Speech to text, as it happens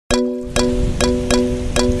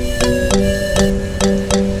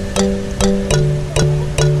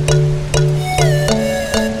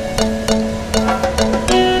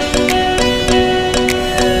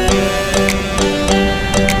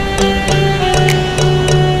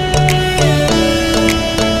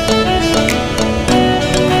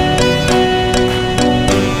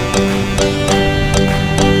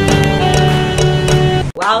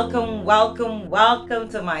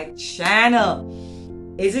to my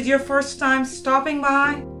channel. Is it your first time stopping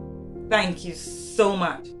by? Thank you so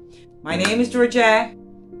much. My name is Georgette,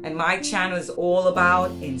 and my channel is all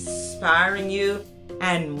about inspiring you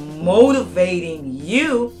and motivating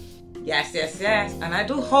you. Yes, yes, yes. And I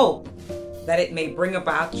do hope that it may bring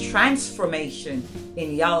about transformation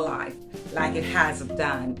in your life like it has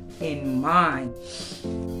done in mine.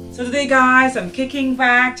 So today, guys, I'm kicking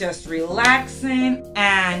back, just relaxing,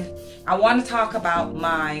 and I want to talk about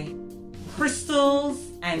my crystals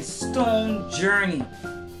and stone journey.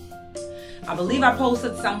 I believe I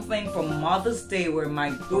posted something for Mother's Day where my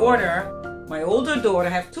daughter, my older daughter,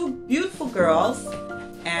 I have two beautiful girls,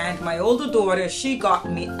 and my older daughter, she got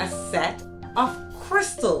me a set of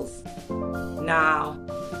crystals. Now,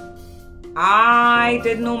 I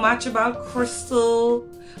didn't know much about crystal.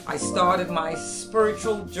 I started my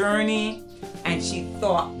spiritual journey, and she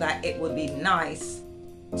thought that it would be nice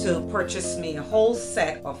to purchase me a whole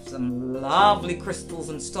set of some lovely crystals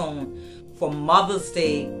and stone for Mother's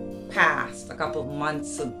Day past a couple of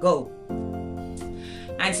months ago.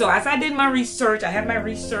 And so as I did my research, I had my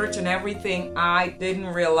research and everything, I didn't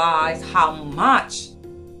realize how much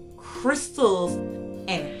crystals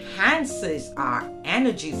enhances our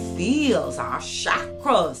energy fields, our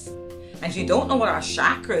chakras. And if you don't know what our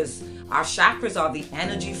chakras are the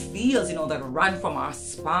energy fields, you know, that run from our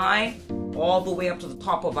spine all the way up to the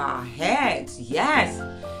top of our heads. Yes,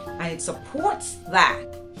 and it supports that.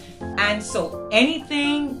 And so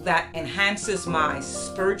anything that enhances my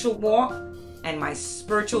spiritual walk and my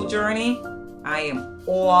spiritual journey, I am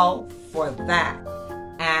all for that.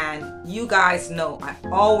 And you guys know I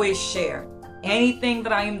always share anything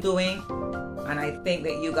that I am doing, and I think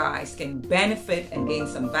that you guys can benefit and gain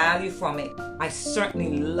some value from it. I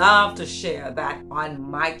certainly love to share that on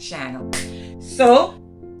my channel. So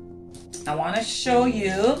I want to show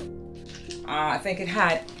you, I think it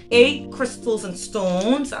had 8 crystals and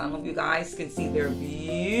stones. I don't know if you guys can see, they're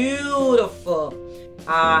beautiful.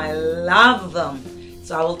 I love them.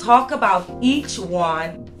 So I will talk about each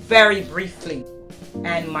one very briefly.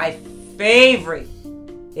 And my favorite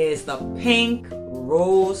is the pink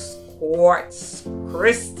rose quartz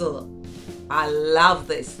crystal. I love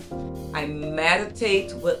this. I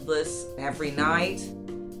meditate with this every night.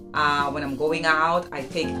 When I'm going out, I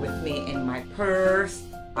take it with me in my purse.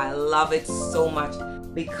 I love it so much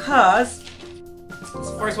because,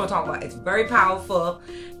 first we'll talk about, it's very powerful,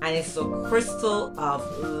 and it's a crystal of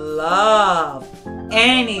love.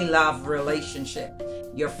 Any love relationship,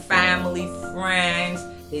 your family, friends,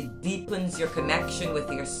 it deepens your connection with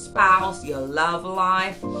your spouse, your love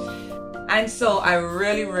life. And so I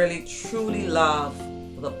really, really, truly love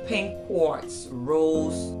the pink quartz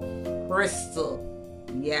rose crystal.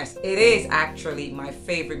 Yes, it is actually my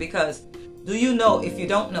favorite because, do you know, if you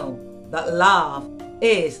don't know, that love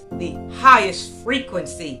is the highest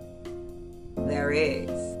frequency there is.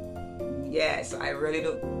 Yes, I really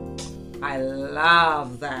do. I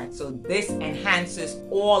love that. So this enhances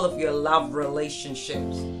all of your love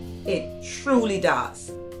relationships. It truly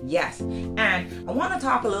does. Yes. And I want to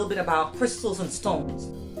talk a little bit about crystals and stones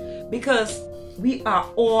because we are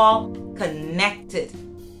all connected.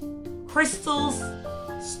 Crystals,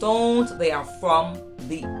 stones, they are from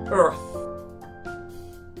the earth.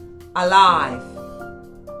 Alive,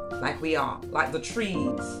 like we are, like the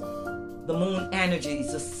trees, the moon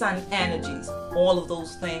energies, the sun energies, all of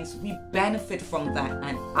those things, we benefit from that.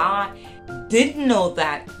 And I didn't know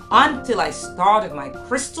that until I started my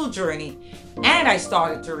crystal journey and I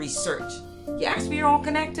started to research. Yes, we are all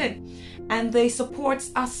connected, and they support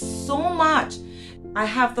us so much. I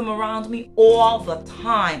have them around me all the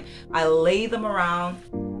time. I lay them around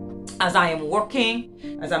as I am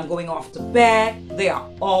working, as I'm going off to bed. They are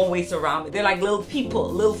always around me. They're like little people,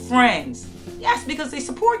 little friends. Yes, because they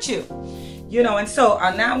support you. You know, and so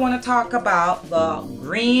I now want to talk about the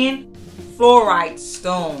green fluorite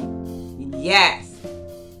stone. Yes,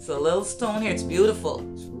 it's a little stone here. It's beautiful.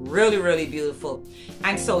 It's really, really beautiful.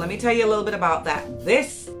 And so let me tell you a little bit about that.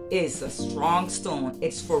 This is a strong stone.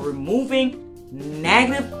 It's for removing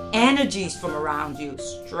negative energies from around you,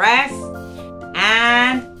 stress,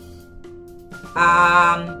 and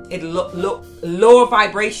lower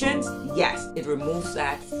vibrations. Yes, it removes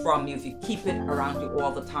that from you if you keep it around you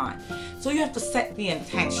all the time. So you have to set the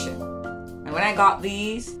intention. And when I got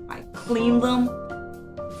these, I cleaned them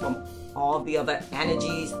from all the other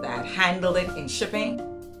energies that handled it in shipping,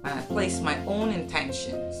 and I placed my own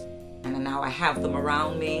intentions. And now I have them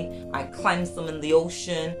around me. I cleanse them in the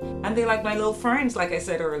ocean, and they're like my little friends, like I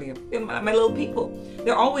said earlier. They're my little people.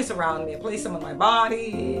 They're always around me. I place them on my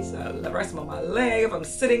body, the rest of them on my leg. If I'm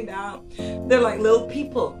sitting down, they're like little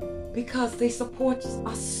people. because they support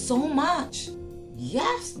us so much.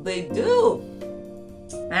 Yes, they do.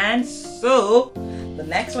 And so the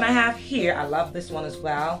next one I have here, I love this one as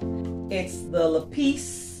well. It's the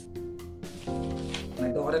lapis. My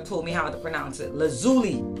daughter told me how to pronounce it.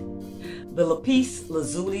 Lazuli. The lapis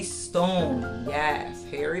lazuli stone. Yes,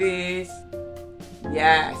 here it is.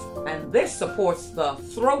 Yes, and this supports the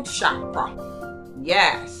throat chakra.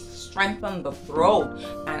 Yes, strengthen the throat.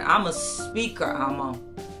 And I'm a speaker. I'm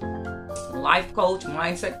a life coach,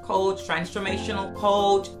 mindset coach, transformational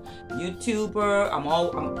coach, YouTuber. I'm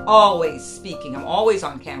always speaking. I'm always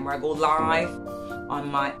on camera. I go live on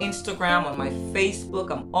my Instagram, on my Facebook.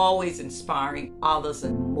 I'm always inspiring others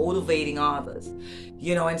and motivating others.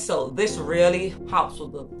 You know, and so this really helps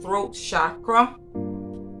with the throat chakra.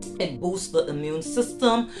 It boosts the immune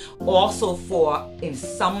system, also for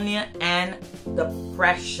insomnia and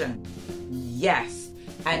depression. Yes.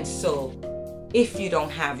 And so if you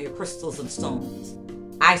don't have your crystals and stones,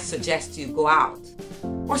 I suggest you go out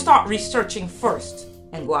or start researching first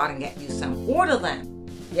and go out and get you some. Order them.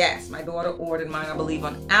 Yes, my daughter ordered mine, I believe,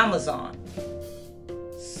 on Amazon.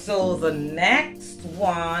 So the next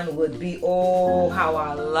one would be, oh, how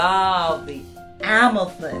I love the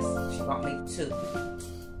amethyst. She got me two.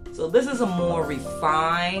 So this is a more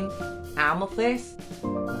refined amethyst.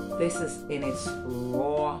 This is in its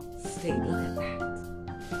raw state. Look at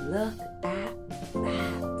that. Look at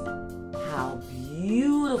that. How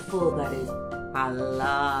beautiful that is. I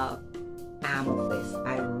love amethyst.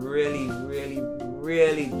 I really, really,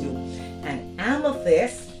 really do. And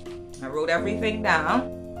amethyst, I wrote everything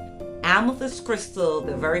down. Amethyst crystal,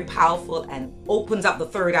 they're very powerful and opens up the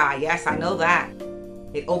third eye. Yes, I know that.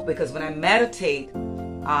 It opens because when I meditate,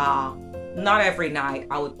 not every night,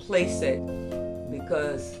 I would place it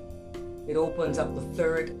because it opens up the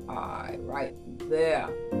third eye right there.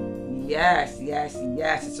 Yes, yes,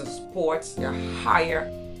 yes. It supports your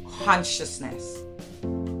higher consciousness.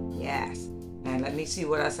 Yes. And let me see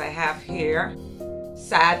what else I have here.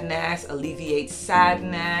 Sadness, alleviates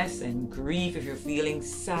sadness and grief if you're feeling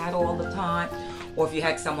sad all the time. Or if you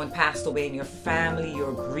had someone passed away in your family,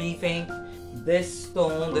 you're grieving. This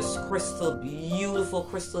stone, this crystal, beautiful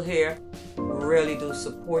crystal here, really do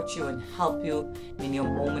support you and help you in your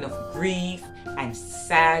moment of grief and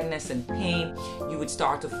sadness and pain. You would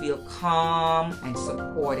start to feel calm and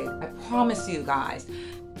supported. I promise you guys.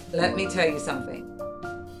 Let me tell you something.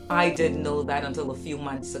 I didn't know that until a few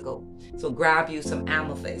months ago. So grab you some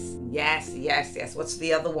amethyst. Yes, yes, yes. What's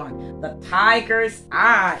the other one? The tiger's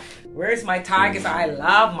eye. Where's my tiger's eye? I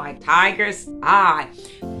love my tiger's eye.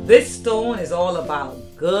 This stone is all about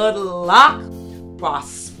good luck,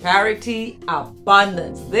 prosperity,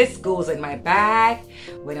 abundance. This goes in my bag.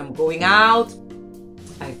 When I'm going out,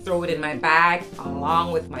 I throw it in my bag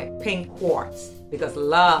along with my pink quartz because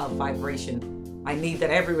love vibration. I need that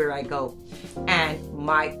everywhere I go. And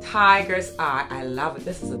my tiger's eye, I love it.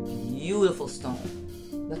 This is a beautiful stone.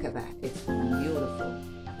 Look at that. It's beautiful.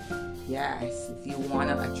 Yes, if you want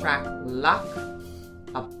to attract luck,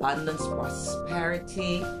 abundance,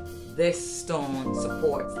 prosperity, this stone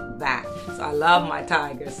supports that. So I love my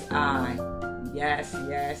tiger's eye. Yes,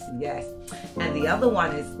 yes, yes. And the other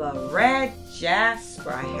one is the red jasper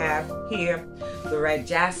I have here. The red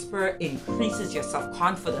jasper increases your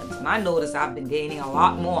self-confidence. And I notice I've been gaining a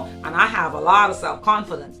lot more. And I have a lot of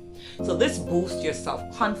self-confidence. So this boosts your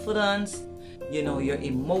self-confidence, you know, your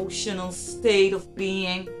emotional state of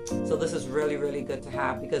being. So this is really, really good to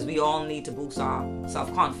have because we all need to boost our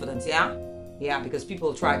self-confidence, yeah? Yeah, because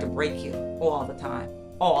people try to break you all the time,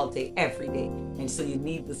 all day, every day. And so you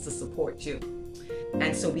need this to support you.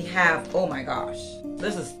 And so we have, oh my gosh,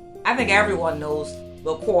 this is, I think everyone knows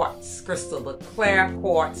the quartz crystal, the clear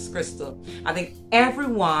quartz crystal. I think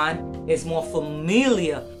everyone is more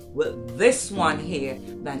familiar with this one here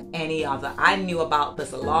than any other. I knew about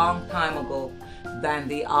this a long time ago than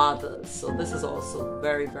the others. So this is also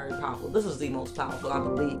very, very powerful. This is the most powerful, I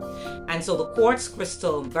believe. And so the quartz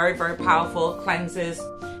crystal, very, very powerful, cleanses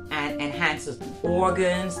and enhances the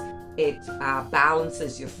organs. It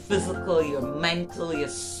balances your physical, your mental, your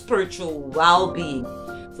spiritual well-being.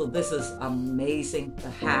 So this is amazing to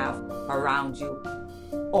have around you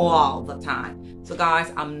all the time. So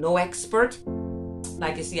guys, I'm no expert.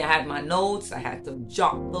 Like you see, I had my notes. I had to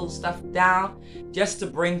jot those stuff down just to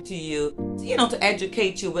bring to you, you know, to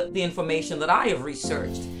educate you with the information that I have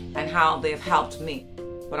researched and how they've helped me.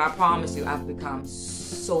 But I promise you, I've become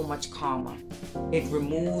so much calmer. It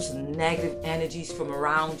removes negative energies from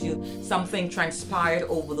around you. Something transpired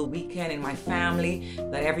over the weekend in my family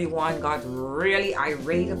that everyone got really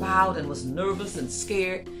irate about and was nervous and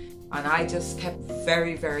scared. And I just kept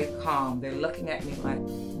very, very calm. They're looking at me like,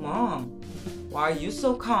 Mom, why are you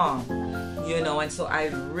so calm? You know, and so I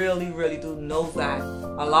really, really do know that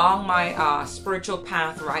along my spiritual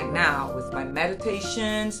path right now with my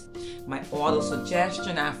meditations, my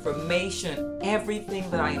auto-suggestion, affirmation, everything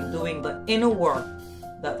that I am doing, the inner work,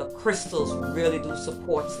 that the crystals really do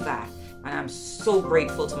supports that. And I'm so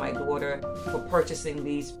grateful to my daughter for purchasing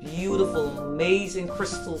these beautiful, amazing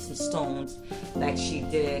crystals and stones that she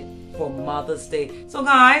did for Mother's Day. So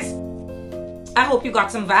guys, I hope you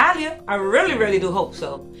got some value. I really, really do hope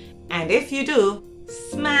so. And if you do,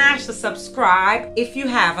 smash the subscribe if you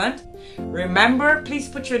haven't. Remember, please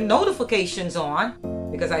put your notifications on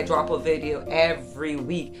because I drop a video every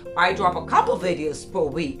week. I drop a couple videos per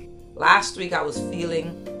week. Last week I was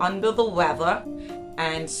feeling under the weather,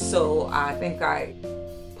 and so I think I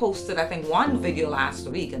posted one video last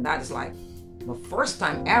week, and that is like the first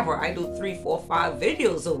time ever I do 3, 4, 5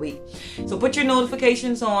 videos a week. So put your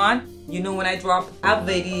notifications on. You know when I drop a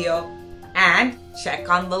video, and check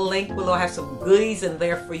on the link below. I have some goodies in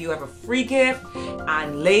there for you. I have a free gift,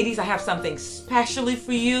 and ladies, I have something specially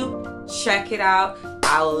for you. Check it out.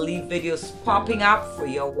 I'll leave videos popping up for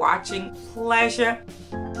your watching pleasure.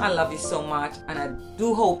 I love you so much, and I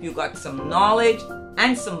do hope you got some knowledge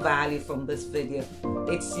and some value from this video.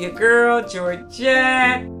 It's your girl,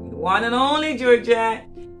 Georgette, the one and only Georgette.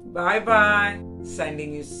 Bye-bye.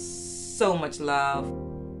 Sending you so much love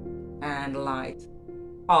and light.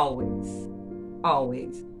 Always.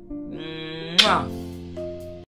 Always. Mwah.